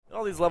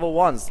all these level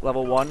 1s.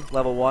 Level 1,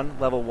 level 1,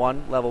 level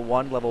 1, level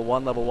 1, level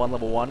 1, level 1,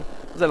 level 1.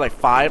 Is there like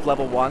 5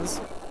 level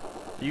 1s?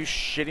 Are you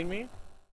shitting me?